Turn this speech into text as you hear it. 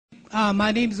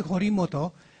My name is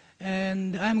Horimoto,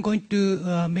 and I'm going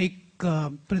to make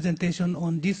a presentation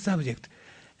on this subject.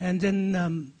 And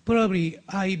then probably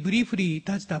I briefly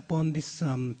touched upon this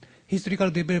historical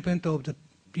development of the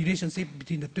relationship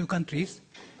between the two countries,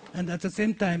 and at the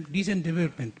same time, recent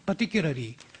development,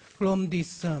 particularly from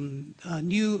this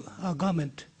new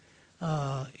government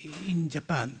in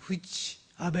Japan, which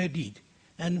Abe lead,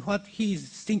 and what he is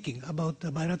thinking about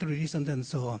the bilateral relations and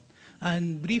so on.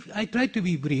 And I try to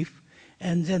be brief,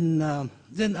 and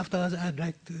then afterwards I'd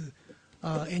like to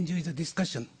enjoy the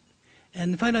discussion.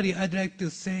 And finally, I'd like to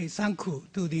say thank you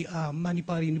to the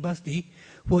Manipal University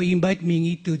for inviting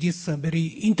me to this very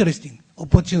interesting,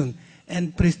 opportune,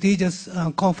 and prestigious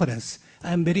conference.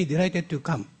 I'm very delighted to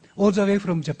come all the way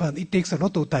from Japan. It takes a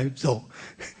lot of time, though.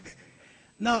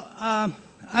 Now,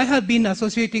 I have been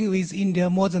associating with India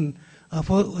more than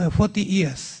 40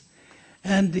 years.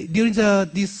 And during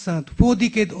this 4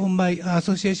 decades of my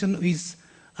association with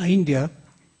India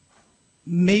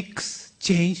makes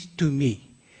change to me.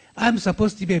 I'm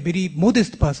supposed to be a very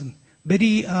modest person,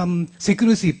 very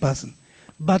secretive person.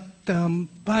 But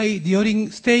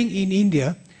during staying in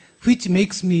India, which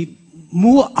makes me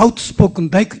more outspoken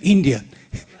like India.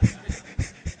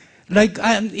 Like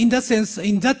I am, in that sense,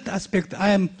 in that aspect, I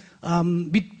am a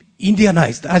bit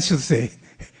Indianized, I should say.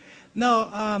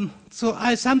 Now, so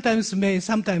I sometimes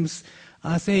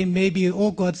say maybe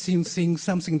awkward things,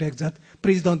 something like that.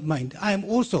 Please don't mind. I am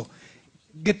also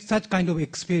get such kind of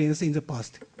experience in the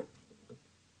past.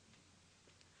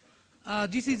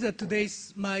 This is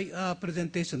today's my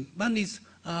presentation. One is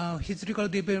historical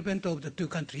development of the two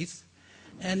countries,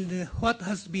 and what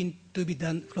has been to be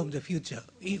done from the future,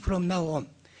 from now on,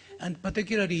 and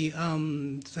particularly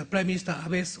the Prime Minister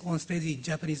Abe's on stage in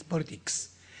Japanese politics.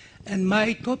 And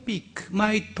my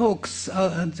talk's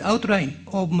outline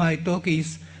of my talk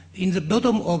is in the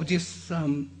bottom of this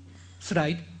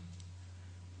slide.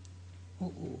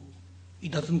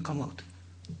 It doesn't come out.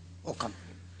 Oh, come.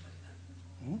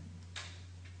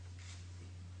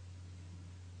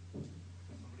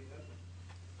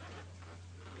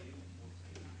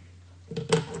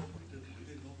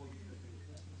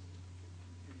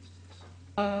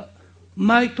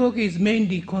 My talk is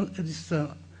mainly this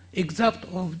excerpt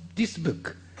of this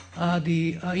book,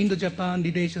 the Indo-Japan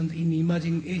Relations in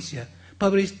Emerging Asia,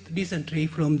 published recently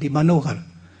from the Manohar.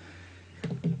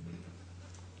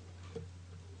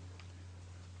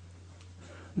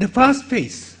 The first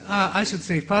phase, I should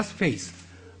say first phase,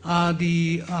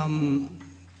 the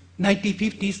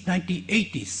 1950s,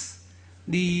 1980s.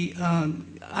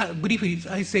 Briefly,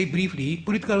 I say briefly,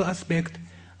 political aspect,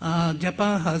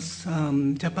 Japan has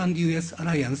Japan-US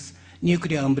alliance,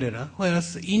 nuclear umbrella,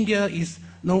 whereas India is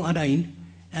non-aligned,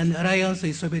 and alliance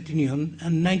is Soviet Union,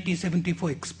 and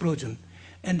 1974 explosion.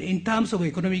 And in terms of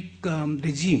economic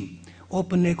regime,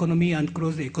 open economy and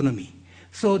closed economy.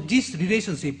 So this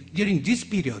relationship during this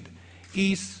period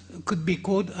could be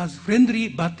called as friendly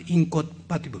but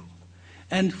incompatible,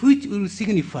 and which will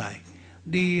signify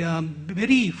the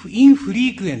very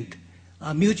infrequent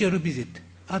mutual visit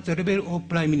at the level of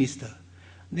Prime Minister.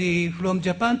 From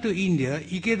Japan to India,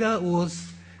 Ikeda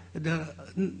was the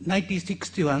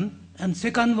 1961, and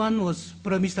second one was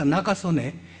Prime Minister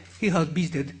Nakasone. He has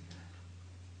visited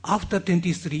after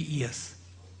 23 years.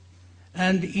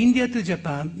 And India to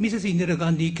Japan, Mrs. Indira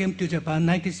Gandhi came to Japan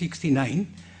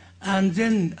 1969, and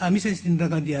then Mrs. Indira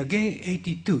Gandhi again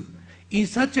 82. In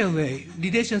such a way,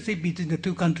 relationship between the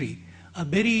two countries are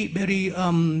very, very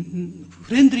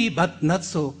friendly, but not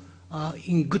so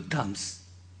in good terms.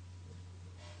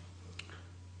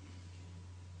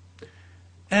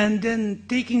 And then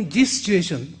taking this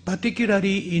situation,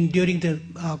 particularly during the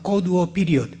Cold War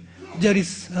period, there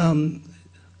is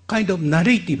kind of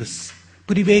narratives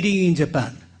prevailing in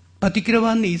Japan. Particular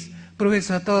one is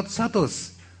Professor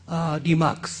Sato's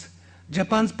remarks.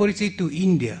 Japan's policy to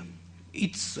India.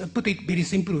 It's, put it very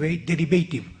simple way,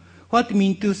 derivative. What I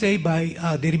mean to say by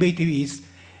derivative is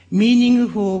meaning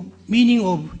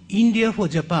of India for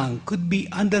Japan could be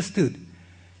understood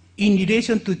in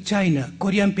relation to China,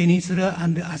 Korean Peninsula,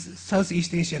 and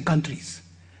Southeast Asian countries.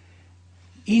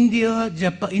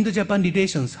 Indo-Japan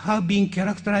relations have been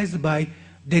characterized by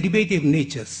derivative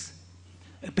natures.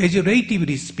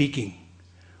 Pejoratively speaking,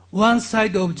 one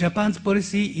side of Japan's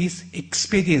policy is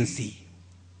expediency.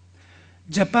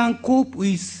 Japan copes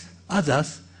with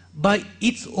others by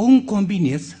its own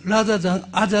convenience rather than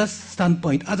others'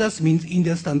 standpoint. Others means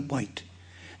India's standpoint.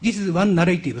 This is one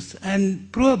narrative,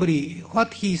 and probably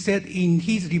what he said in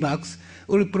his remarks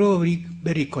will probably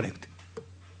very correct.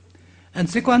 And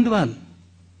second one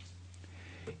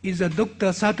is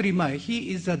Dr. Satri Mai. He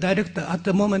is the director, at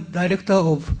the moment, director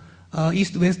of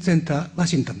East-West Center,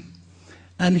 Washington.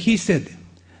 And he said,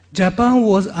 Japan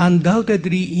was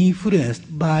undoubtedly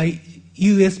influenced by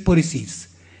US policies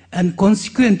and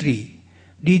consequently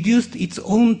reduced its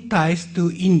own ties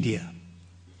to India.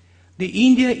 The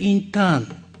India in turn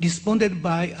responded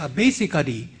by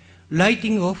basically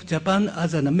writing off Japan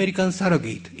as an American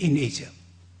surrogate in Asia.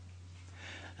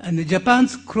 And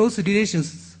Japan's close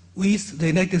relations with the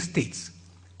United States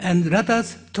and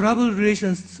latter's troubled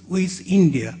relations with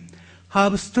India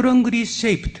have strongly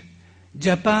shaped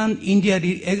Japan-India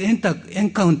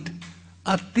encounter,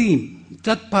 a theme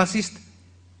that persists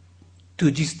to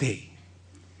this day.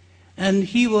 And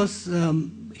he was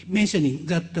mentioning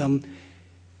that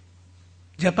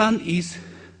Japan is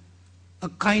a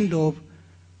kind of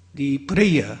the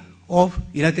player of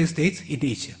United States in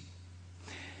Asia.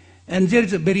 And there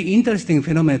is a very interesting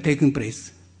phenomenon taking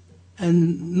place.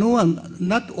 And no one,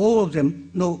 not all of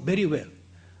them know very well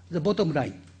the bottom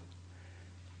line.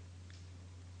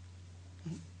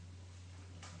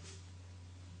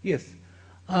 Yes,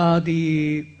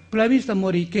 the Prime Minister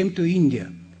Modi came to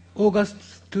India, August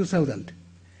 2000,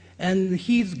 and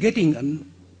he's getting a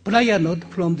prior note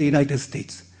from the United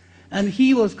States. And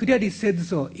he was clearly said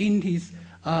so in his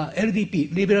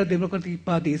LDP, Liberal Democratic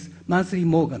Party's monthly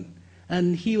Morgan.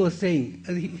 And he was saying,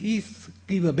 he's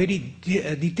give a very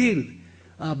detailed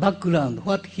background,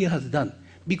 what he has done.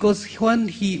 Because when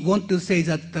he wanted to say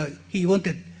that he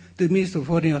wanted the Minister of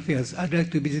Foreign Affairs, I'd like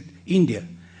to visit India.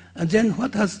 And then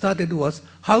what has started was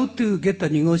how to get a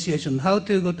negotiation, how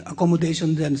to get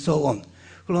accommodations and so on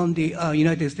from the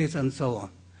United States and so on.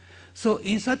 So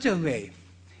in such a way,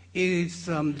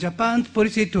 Japan's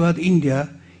policy toward India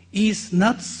is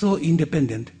not so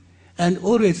independent and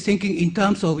always thinking in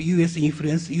terms of US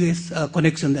influence, US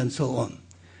connection and so on.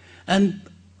 And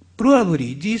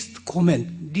probably this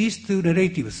comment, these two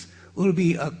narratives will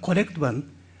be a correct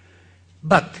one,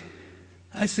 but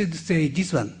I should say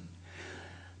this one.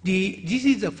 This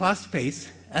is the first phase,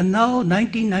 and now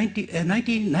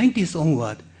 1990s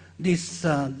onward, the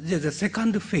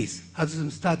second phase has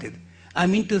started. I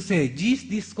mean to say, these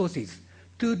discourses,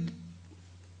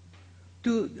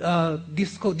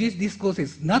 these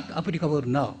discourses not applicable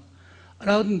now.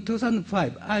 Around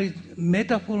 2005,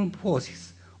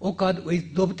 metamorphosis occurred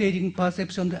with dovetailling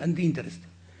perception and interest.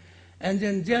 And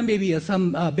then there may be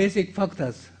some basic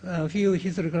factors, a few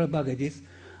historical baggages,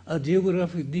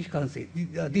 geographic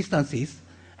distances,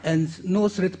 and no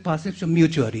threat perception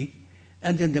mutually,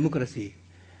 and then democracy.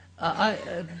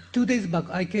 2 days back,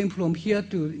 I came from here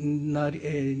to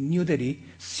New Delhi,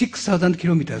 6,000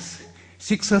 kilometers.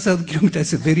 6,000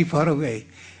 kilometers is very far away.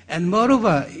 And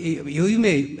moreover,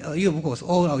 you of course,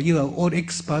 you are all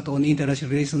expert on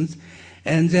international relations,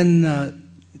 and then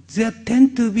there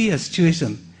tend to be a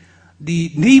situation,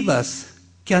 the neighbors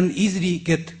can easily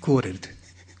get quarreled.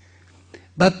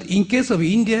 But in case of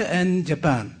India and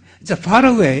Japan, it's far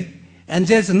away, and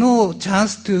there's no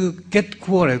chance to get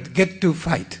quarreled, get to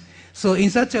fight. So in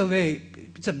such a way,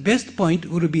 the best point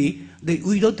would be that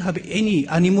we don't have any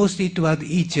animosity toward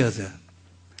each other.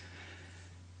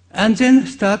 And then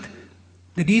start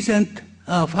the recent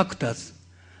factors,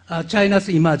 China's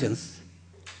emergence.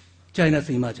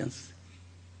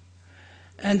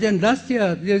 And then last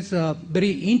year, there's a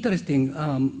very interesting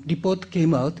report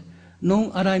came out,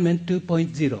 Non-Alignment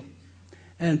 2.0,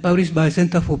 and published by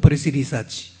Center for Policy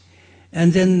Research.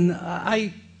 And then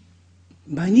I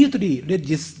minutely read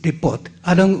this report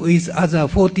along with other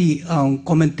 40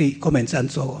 comments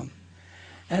and so on.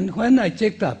 And when I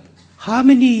checked up how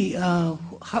many,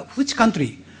 which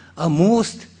country are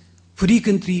most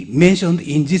frequently mentioned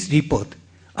in this report,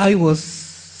 I was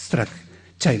struck,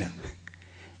 China.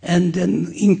 And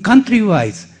then in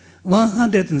country-wise,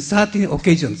 113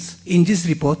 occasions in this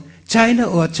report, China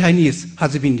or Chinese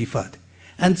has been referred.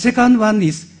 And second one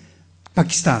is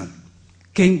Pakistan,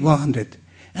 came 100.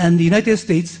 And the United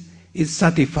States is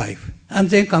 35. And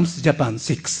then comes Japan,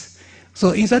 6.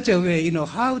 So in such a way,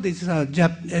 how this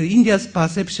India's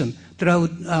perception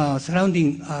throughout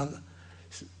surrounding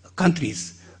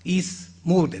countries is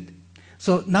molded.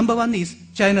 So number one is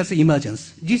China's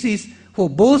emergence. This is for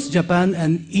both Japan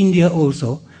and India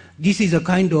also. This is a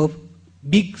kind of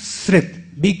big threat,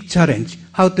 big challenge,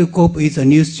 how to cope with a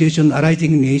new situation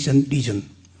arising in the Asian region.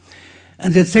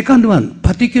 And the second one,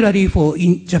 particularly for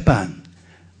in Japan,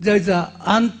 there is an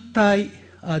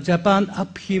anti-Japan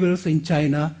upheavals in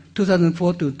China,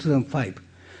 2004 to 2005.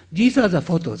 These are the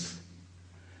photos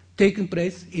taking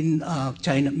place in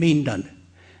China mainland.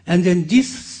 And then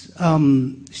this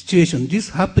situation, these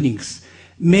happenings,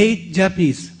 made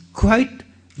Japanese quite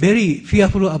very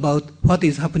fearful about what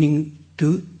is happening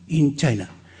in China.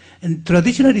 And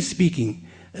traditionally speaking,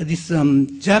 this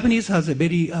Japanese has a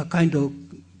very kind of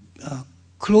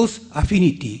close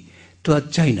affinity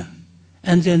toward China.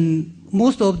 And then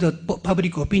most of the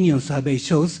public opinion survey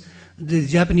shows the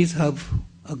Japanese have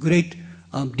a great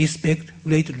respect,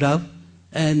 great love,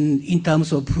 and in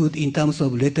terms of food, in terms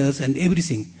of letters and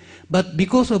everything. But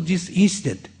because of this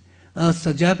incident,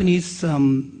 the Japanese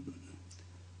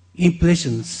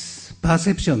impressions,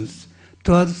 perceptions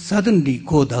towards suddenly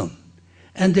go down.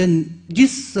 And then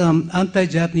this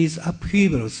anti-Japanese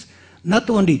upheavals, not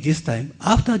only this time,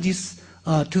 after this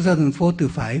 2004 to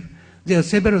 5, there are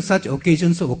several such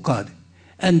occasions occurred.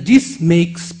 And this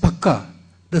makes pucker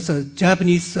the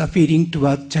Japanese feeling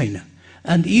toward China.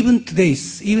 And even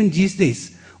these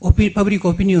days, public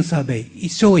opinion survey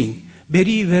is showing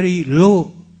very, very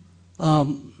low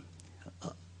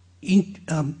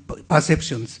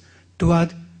perceptions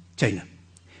toward China.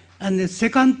 And the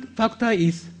second factor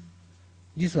is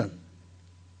this one,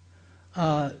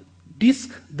 risk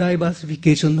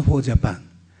diversification for Japan.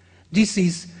 This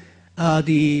is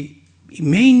the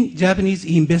main Japanese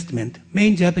investment,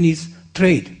 main Japanese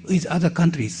trade with other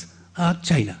countries are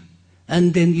China.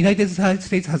 And then the United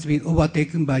States has been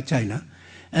overtaken by China.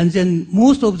 And then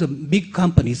most of the big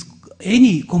companies,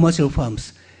 any commercial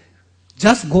firms,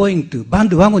 just going to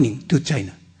bandwagoning to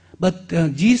China. But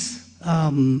these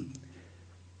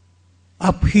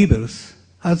upheavals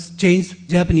has changed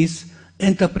Japanese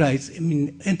entrepreneurs'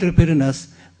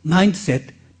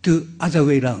 mindset to other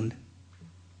way around.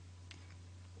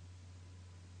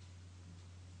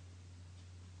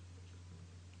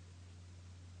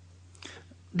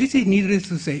 This is needless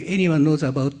to say. Anyone knows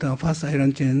about first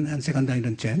island chain and second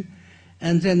island chain.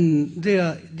 And then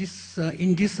there,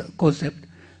 in this concept,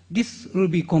 this will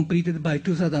be completed by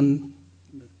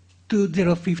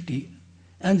 2050,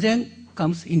 and then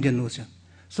comes Indian Ocean.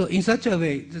 So in such a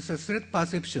way, this threat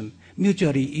perception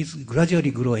mutually is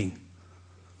gradually growing.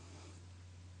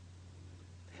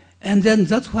 And then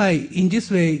that's why, in this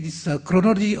way, this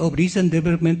chronology of recent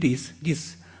development is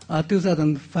this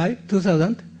 2000,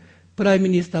 Prime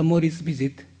Minister Modi's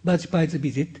visit, Vajpayee's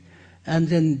visit, and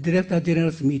then Director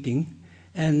General's meeting,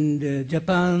 and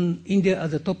India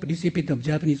as a top recipient of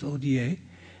Japanese ODA,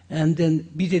 and then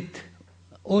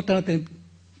alternative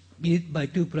visit by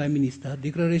two Prime Ministers,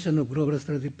 declaration of global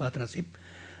strategic partnership.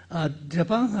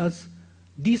 Japan has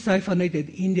decipherated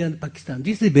India and Pakistan.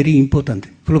 This is very important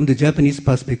from the Japanese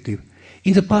perspective.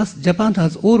 In the past, Japan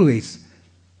has always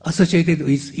associated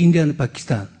with India and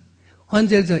Pakistan. When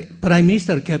there is a Prime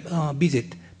Minister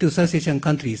visit to South Asian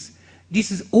countries,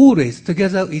 this is always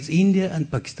together with India and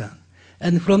Pakistan.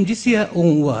 And from this year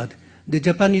onward, the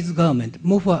Japanese government,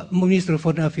 Minister of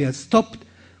Foreign Affairs, stopped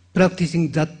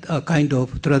practicing that kind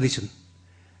of tradition.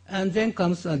 And then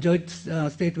comes a joint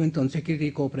statement on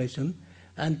security cooperation,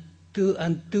 and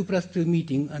 2+2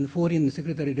 meeting, and foreign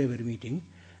secretary level meeting,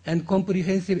 and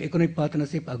comprehensive economic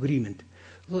partnership agreement.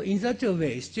 So in such a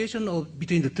way, situation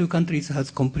between the two countries has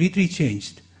completely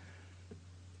changed.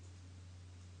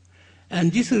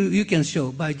 And this you can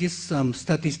show by this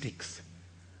statistics.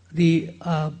 The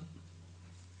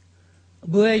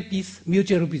VIP's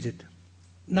mutual visit,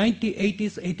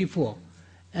 1980s, 84,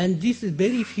 and this is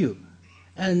very few.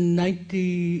 And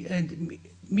during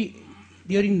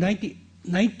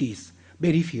 1990s,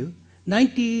 very few.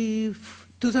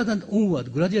 2000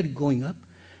 onward, gradually going up.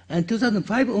 And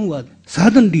 2005 onward,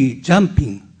 suddenly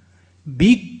jumping,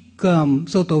 big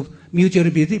sort of mutual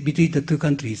visit between the two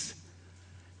countries.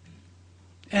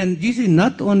 And this is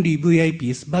not only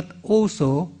VIPs, but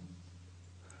also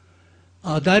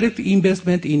direct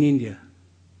investment in India.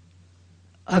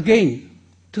 Again,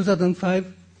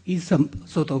 2005 is some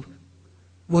sort of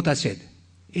watershed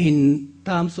in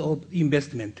terms of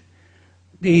investment.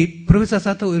 Professor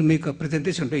Sato will make a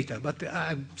presentation later, but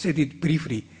I've said it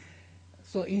briefly.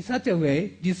 So in such a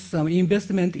way, this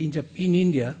investment in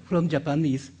India from Japan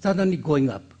is suddenly going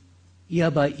up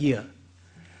year by year.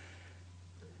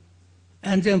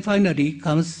 And then finally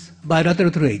comes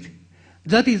bilateral trade.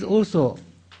 That is also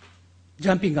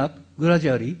jumping up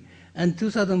gradually, and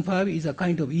 2005 is a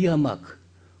kind of earmark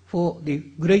for the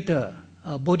greater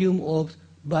volume of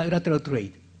bilateral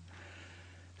trade.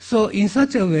 So in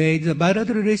such a way, the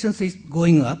bilateral relations is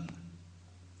going up.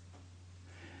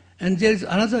 And there is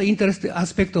another interesting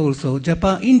aspect also,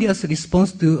 India's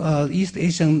response to East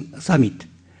Asian Summit.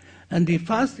 And the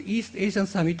first East Asian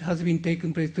Summit has been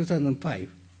taken place in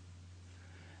 2005.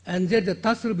 And there's a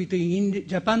tussle between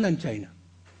Japan and China.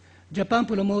 Japan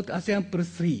promotes ASEAN plus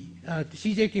 3.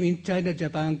 CJ means China,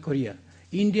 Japan, Korea.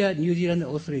 India, New Zealand,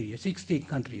 Australia, 16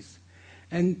 countries.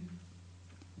 And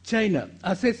China,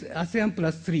 ASEAN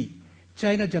plus 3,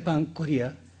 China, Japan,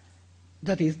 Korea,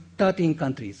 that is 13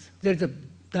 countries. There is a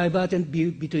divergent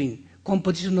view between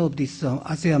composition of this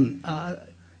ASEAN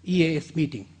EAS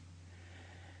meeting.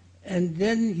 And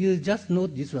then you just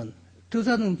note this one.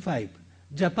 2005,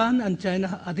 Japan and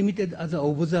China admitted as an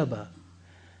observer.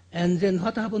 And then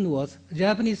what happened was, the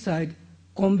Japanese side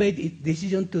conveyed its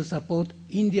decision to support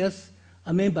India's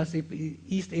membership in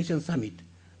East Asian Summit.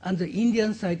 And the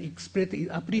Indian side expressed its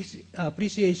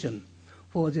appreciation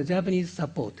for the Japanese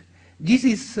support. This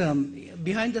is,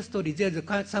 behind the story,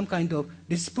 there's some kind of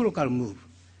reciprocal move.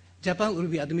 Japan will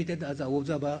be admitted as an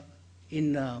observer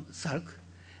in SARC,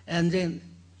 and then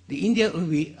the India will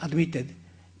be admitted.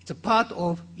 It's a part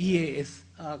of EAS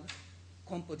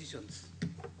compositions.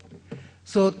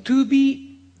 So to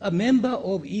be a member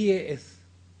of EAS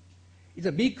is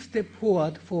a big step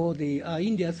forward for the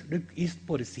India's Look East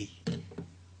policy.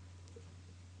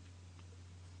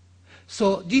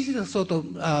 So this is a sort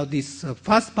of this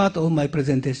first part of my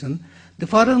presentation. The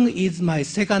following is my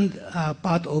second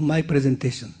part of my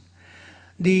presentation.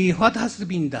 What has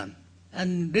been done.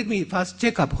 And let me first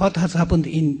check up what has happened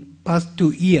in past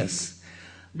 2 years.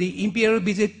 The imperial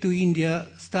visit to India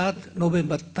started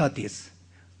November 30th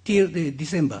till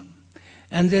December.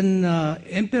 And then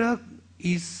Emperor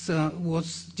this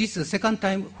is the second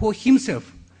time for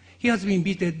himself. He has been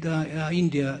visited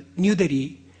India, New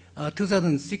Delhi,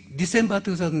 2006, December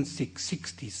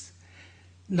 1960s.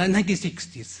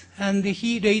 And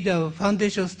he laid a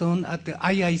foundation stone at the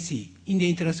IIC, India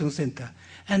International Center.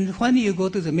 And when you go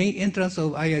to the main entrance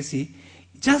of IIC,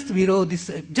 just below this,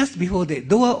 just before the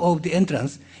door of the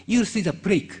entrance, you see the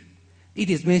plaque. It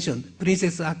is mentioned,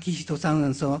 Princess Akihito-san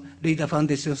and so on, laid a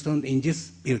foundation stone in this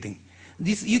building.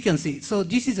 This you can see. So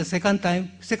this is the second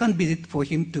visit for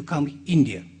him to come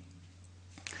India.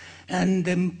 And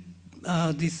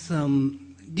this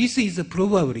is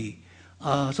probably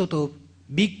sort of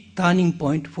big turning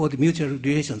point for the mutual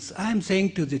relations. I am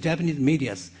saying to the Japanese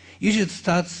media, you should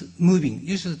start moving,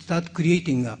 you should start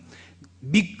creating a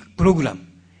big program.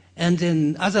 And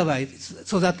then otherwise,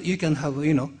 so that you can have,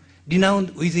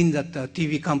 renowned within that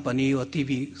TV company or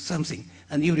TV something,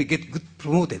 and you will get good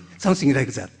promoted, something like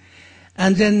that.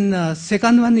 And then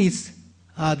second one is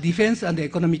defense and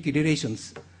economic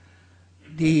relations.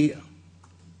 The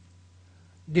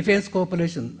defense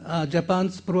cooperation,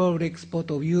 Japan's probable export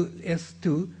of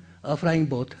US-2 flying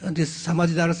boat. And this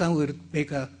Samajidara-san will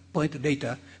make a point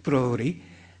later, probably.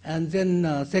 And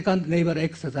then second naval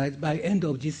exercise by end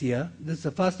of this year. The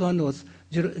first one was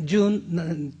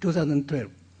June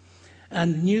 2012.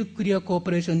 And nuclear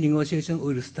cooperation negotiation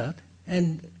will start.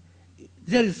 And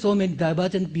there is so many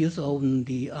divergent views on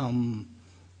the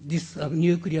this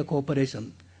nuclear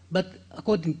cooperation. But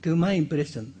according to my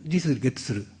impression, this will get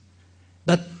through.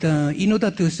 But in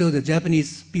order to show the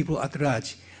Japanese people at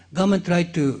large, government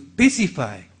tried to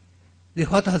specify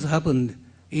what has happened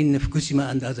in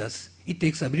Fukushima and others. It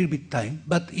takes a little bit time,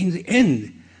 but in the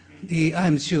end, I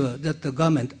am sure that the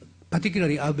government,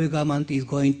 particularly Abe government, is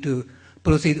going to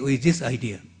proceed with this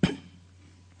idea.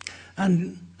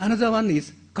 And another one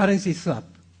is currency swap.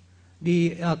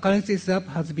 The currency swap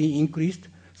has been increased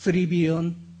 3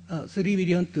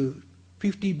 billion to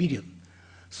 50 billion.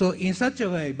 So in such a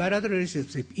way, bilateral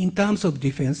relationship in terms of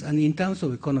defense and in terms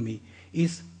of economy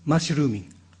is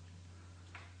mushrooming.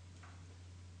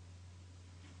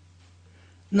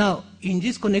 Now, in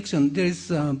this connection, there is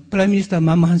Prime Minister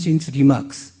Manmohan Singh's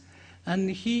remarks.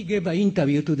 And he gave an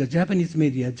interview to the Japanese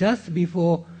media just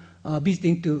before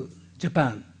visiting to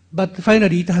Japan. But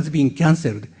finally, it has been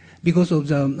cancelled because of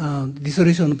the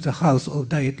dissolution of the House of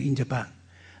Diet in Japan.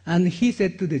 And he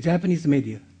said to the Japanese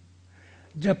media,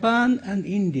 Japan and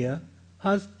India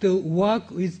has to work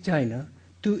with China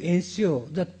to ensure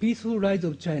that peaceful rise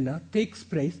of China takes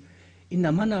place in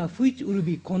a manner which will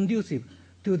be conducive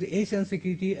to the Asian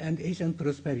security and Asian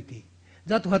prosperity.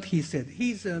 That's what he said.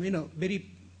 He's, very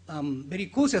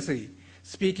cautiously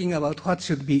speaking about what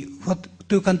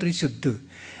two countries should do.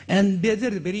 And there's a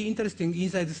very interesting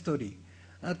inside story.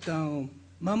 Prime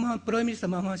Minister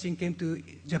Manmohan Singh came to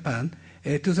Japan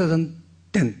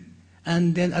 2010.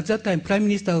 And then at that time, Prime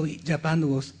Minister of Japan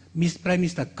was Prime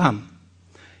Minister Kam.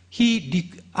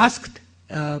 He asked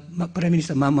Prime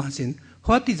Minister Manmohan Singh,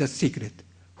 what is the secret?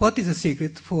 What is the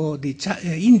secret for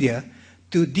India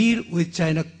to deal with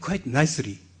China quite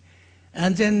nicely?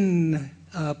 And then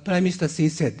Prime Minister Singh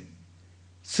said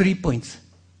 3 points.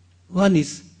 One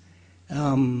is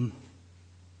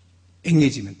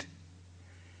engagement.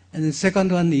 And the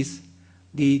second one is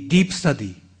the deep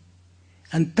study.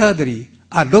 And thirdly,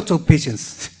 lots of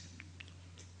patience.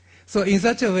 So in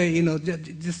such a way,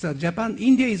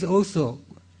 India is also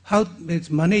how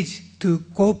it's managed to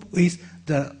cope with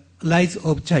the rise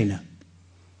of China.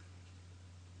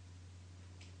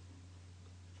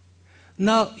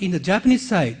 Now, in the Japanese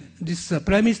side, this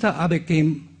Prime Minister Abe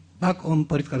came back on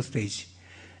political stage.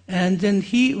 And then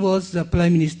he was the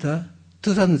Prime Minister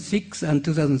 2006 and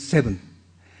 2007.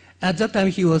 At that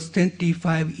time, he was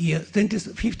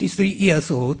 53 years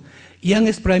old,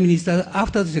 youngest Prime Minister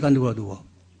after the Second World War.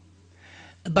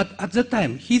 But at that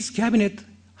time, his cabinet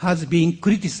has been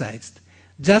criticized,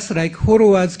 just like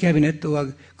Horowar's cabinet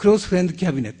or close friend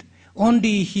cabinet.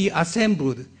 Only he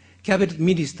assembled cabinet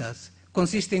ministers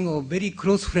consisting of very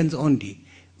close friends only,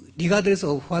 regardless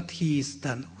of what he is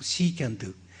done, she can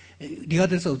do,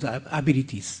 regardless of the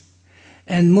abilities.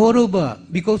 And moreover,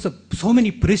 because of so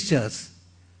many pressures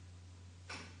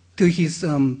to his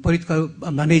political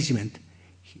management,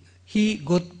 he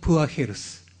got poor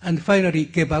health and finally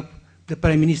gave up the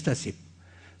prime ministership.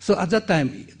 So at that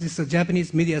time, this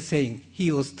Japanese media saying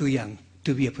he was too young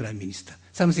to be a prime minister,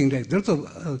 something like that.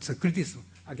 Lots of criticism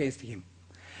against him.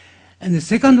 And the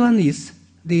second one is,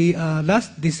 the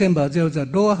last December, there was a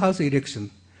lower house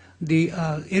election. The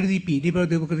LDP, Liberal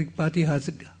Democratic Party, has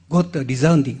got a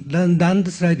resounding,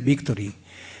 landslide victory.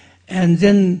 And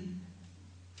then,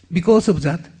 because of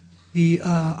that, the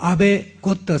Abe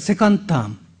got the second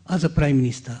term as a prime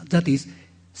minister. That is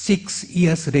 6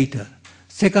 years later.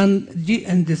 And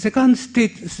the second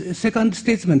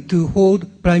statesman to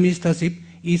hold prime ministership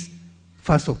is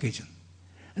first occasion.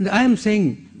 And I am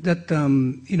saying that,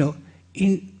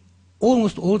 in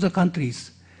almost all the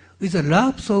countries, with a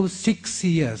lapse of 6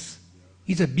 years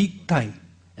is a big time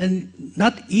and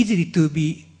not easily to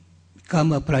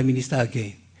become a prime minister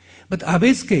again. But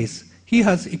Abe's case, he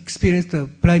has experienced the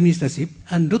prime ministership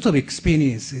and lots of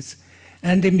experiences.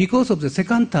 And then because of the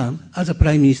second term as a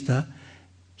prime minister,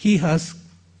 he has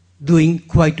doing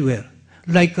quite well.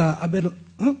 Like Abe,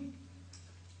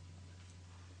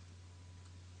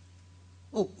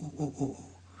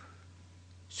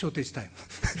 shortage time.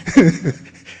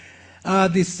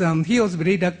 He was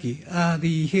very lucky.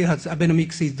 He has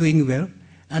Abenomics is doing well,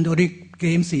 and Olympic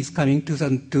Games is coming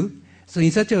 2002. So in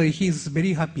such a way, he is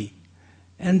very happy.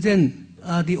 And then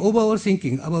the overall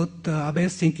thinking about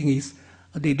Abe's thinking is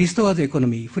the restore the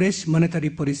economy, fresh monetary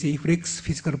policy, flex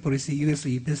fiscal policy, U.S.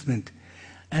 investment,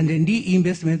 and then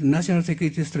reinvestment, national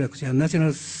security structure,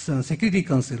 national security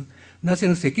council,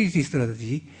 national security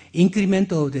strategy,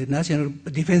 increment of the national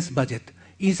defense budget.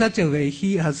 In such a way,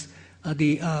 he has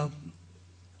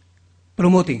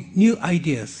promoting new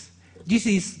ideas. This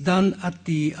is done at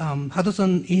the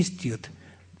Hudson Institute,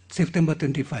 September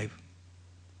 25.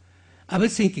 I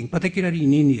was thinking, particularly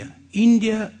in India.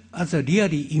 India as a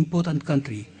really important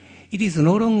country, it is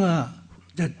no longer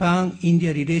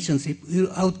Japan-India relationship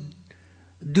will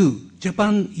outdo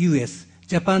Japan-US,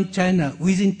 Japan-China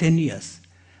within 10 years.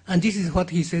 And this is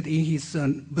what he said in his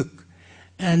book.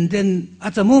 And then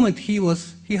at the moment he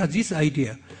had this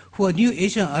idea for a new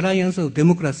Asian alliance of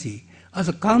democracy as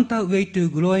a counterweight to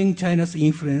growing China's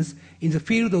influence in the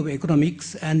field of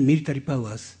economics and military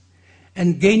powers,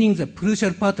 and gaining the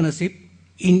crucial partnership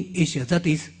in Asia, that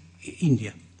is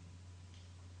India.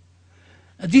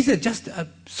 This is just,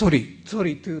 sorry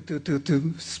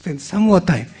to spend some more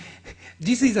time.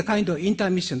 This is a kind of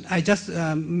intermission. I just,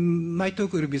 my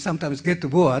talk will be sometimes get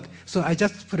bored, so I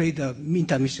just play the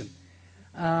intermission.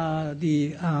 At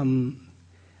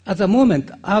the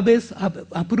moment, Abe's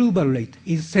approval rate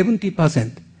is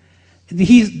 70%.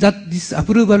 This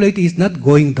approval rate is not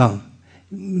going down.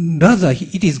 Rather,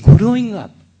 it is growing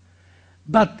up.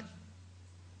 But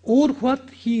all what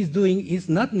he is doing is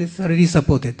not necessarily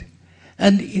supported.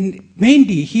 And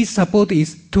mainly, his support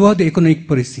is toward the economic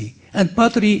policy, and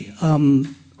partly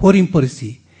foreign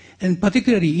policy. And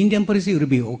particularly, Indian policy will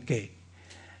be okay.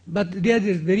 But there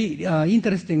is very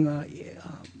interesting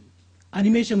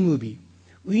animation movie,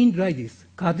 Wind Rises,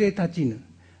 Kaze Tachinu.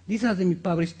 This has been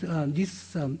published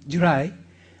this July,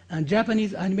 a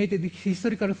Japanese animated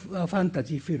historical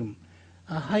fantasy film.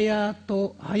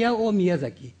 Hayao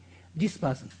Miyazaki, this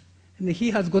person. And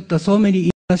he has got so many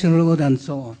international awards and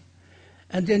so on.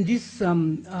 And then this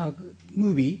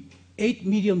movie, 8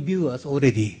 million viewers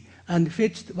already, and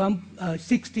fetched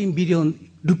 16 billion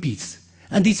rupees.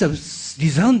 And it's a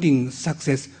resounding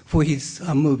success for his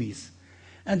movies.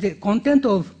 And the content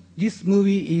of this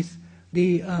movie is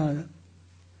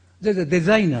there's a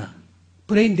designer,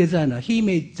 plane designer. He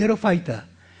made Zero Fighter,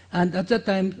 and at that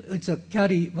time it's a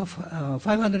carry of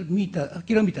 500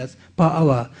 kilometers per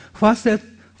hour, fastest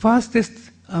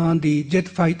the jet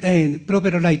fight and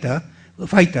propeller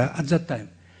fighter at that time.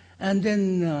 And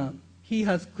then he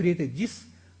has created this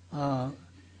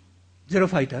Zero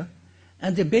Fighter,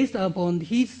 and then based upon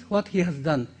what he has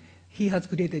done, he has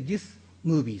created these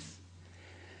movies.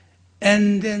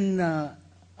 And then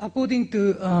according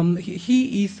to,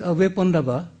 he is a weapon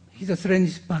lover, he's a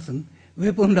strange person,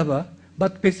 weapon lover,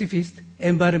 but pacifist,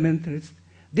 environmentalist,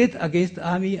 dead against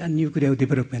army and nuclear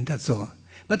development and so on.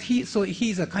 But he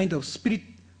is a kind of spirit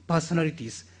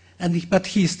personalities, but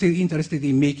he is still interested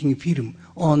in making film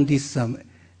on these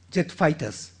jet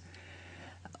fighters.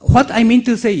 What I mean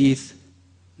to say is,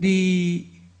 the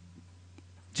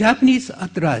Japanese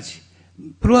at large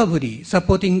probably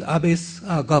supporting Abe's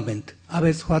government,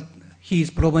 Abe's what he is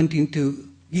promoting to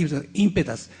give the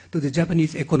impetus to the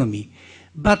Japanese economy.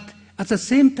 But at the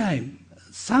same time,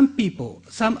 some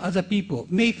other people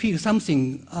may feel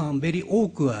something very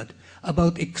awkward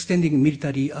about extending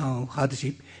military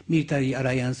hardship, military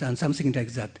alliance, and something like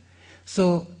that.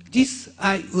 So this,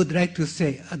 I would like to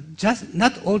say, just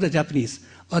not all the Japanese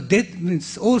are dead,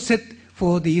 all set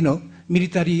for the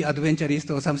military adventurist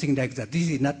or something like that. This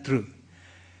is not true.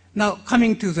 Now,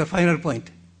 coming to the final point,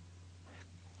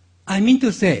 I mean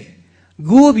to say,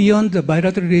 go beyond the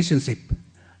bilateral relationship,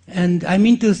 and I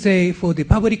mean to say for the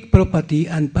public property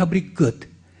and public good,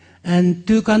 and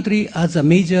two countries as the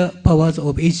major powers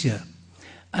of Asia.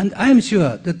 And I am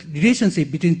sure that the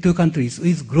relationship between two countries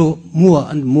will grow more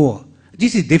and more.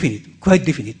 This is definite, quite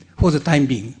definite for the time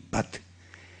being, but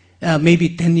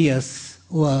maybe 10 years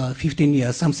or 15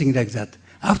 years, something like that.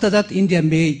 After that, India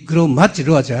may grow much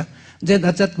larger. Then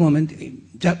at that moment,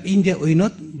 India will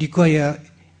not require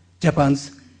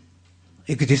Japan's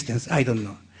existence. I don't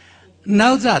know.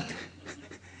 Now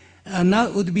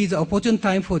would be the opportune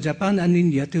time for Japan and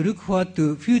India to look forward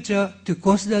to future, to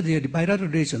consider their bilateral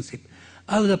relationship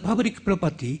as a public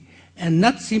property and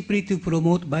not simply to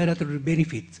promote bilateral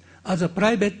benefits as a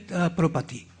private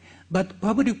property, but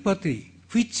public property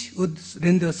which would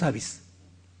render service.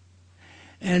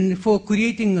 And for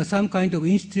creating some kind of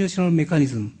institutional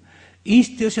mechanism,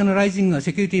 institutionalizing a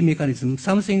security mechanism,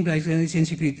 something like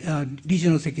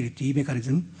regional security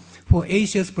mechanism for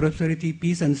Asia's prosperity,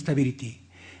 peace, and stability.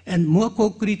 And more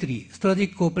concretely,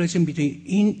 strategic cooperation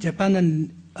between Japan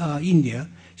and India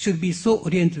should be so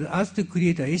oriented as to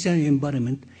create an Asian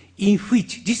environment in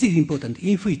which, this is important,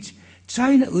 in which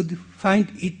China would find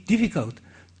it difficult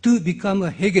to become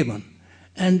a hegemon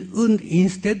and would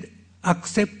instead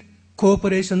accept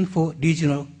cooperation for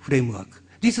regional framework.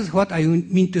 This is what I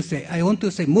mean to say. I want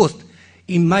to say most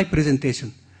in my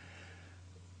presentation.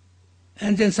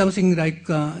 And then something like,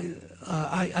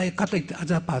 I cut it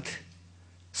other part.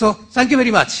 So, thank you very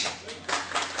much.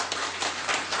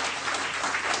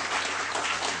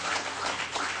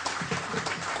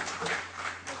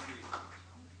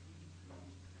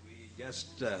 We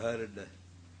just heard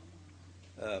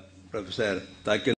Professor Takenori